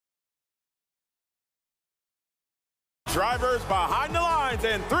Drivers behind the lines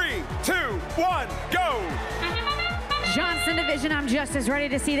in 3, 2, 1, go! Johnson Division, I'm just as ready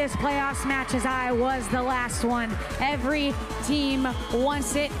to see this playoffs match as I was the last one. Every team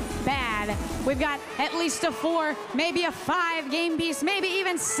wants it bad. We've got at least a 4, maybe a 5 game piece, maybe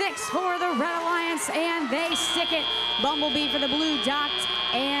even 6 for the Red Alliance, and they stick it. Bumblebee for the blue, docked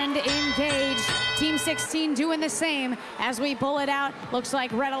and engaged. Team 16 doing the same as we pull it out. Looks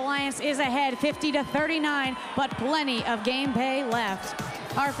like Red Alliance is ahead 50-39, but plenty of gameplay left.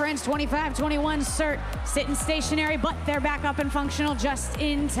 Our friends 25-21 CERT sitting stationary, but they're back up and functional just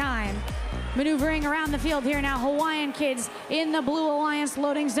in time. Maneuvering around the field here now, Hawaiian kids in the Blue Alliance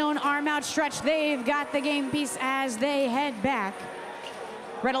loading zone, arm outstretched. They've got the game piece as they head back.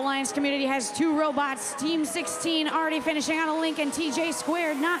 Red Alliance community has 2 robots. Team 16 already finishing on a link, and TJ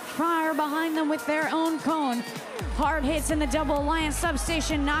Squared not far behind them with their own cone. Hard hits in the Double Alliance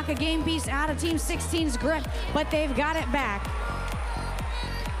substation knock a game piece out of Team 16's grip, but they've got it back.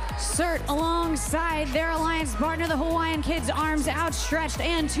 CERT alongside their alliance partner, the Hawaiian kids, arms outstretched,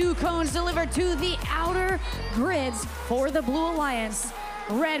 and 2 cones delivered to the outer grids for the Blue Alliance.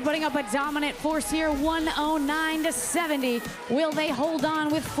 Red putting up a dominant force here, 109-70. Will they hold on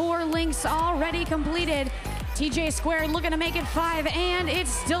with 4 links already completed? TJ Squared looking to make it 5, and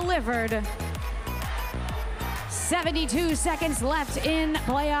it's delivered. 72 seconds left in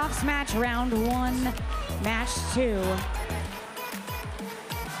playoffs match round 1, match 2.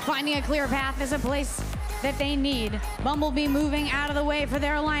 Finding a clear path is a place that they need. Bumblebee moving out of the way for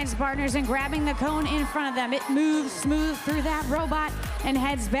their alliance partners and grabbing the cone in front of them. It moves smooth through that robot and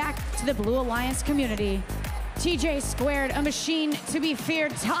heads back to the Blue Alliance community. TJ Squared, a machine to be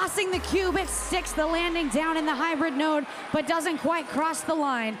feared, tossing the cube. It sticks the landing down in the hybrid node, but doesn't quite cross the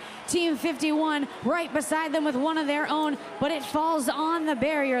line. Team 51 right beside them with one of their own, but it falls on the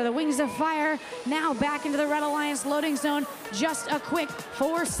barrier. The Wings of Fire now back into the Red Alliance loading zone. Just a quick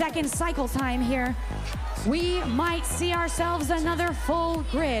 4-second cycle time here. We might see ourselves another full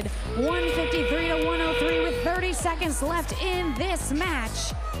grid. 153-103 with 30 seconds left in this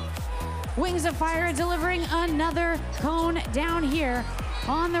match. Wings of Fire delivering another cone down here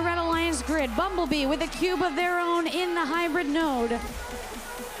on the Red Alliance grid. Bumblebee with a cube of their own in the hybrid node.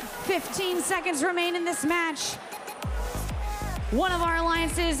 15 seconds remain in this match. One of our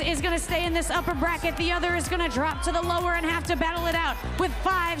alliances is going to stay in this upper bracket. The other is going to drop to the lower and have to battle it out. With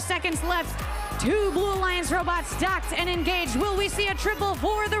 5 seconds left, 2 Blue Alliance robots docked and engaged. Will we see a triple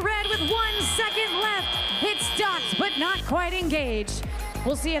for the Red with 1 second left? It's docked, but not quite engaged.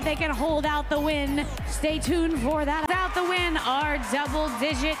 We'll see if they can hold out the win. Stay tuned for that. Out the win are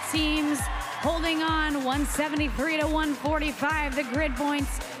double-digit teams holding on, 173-145. The grid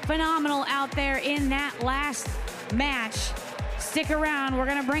points phenomenal out there in that last match. Stick around. We're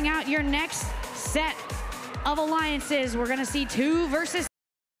going to bring out your next set of alliances. We're going to see 2 versus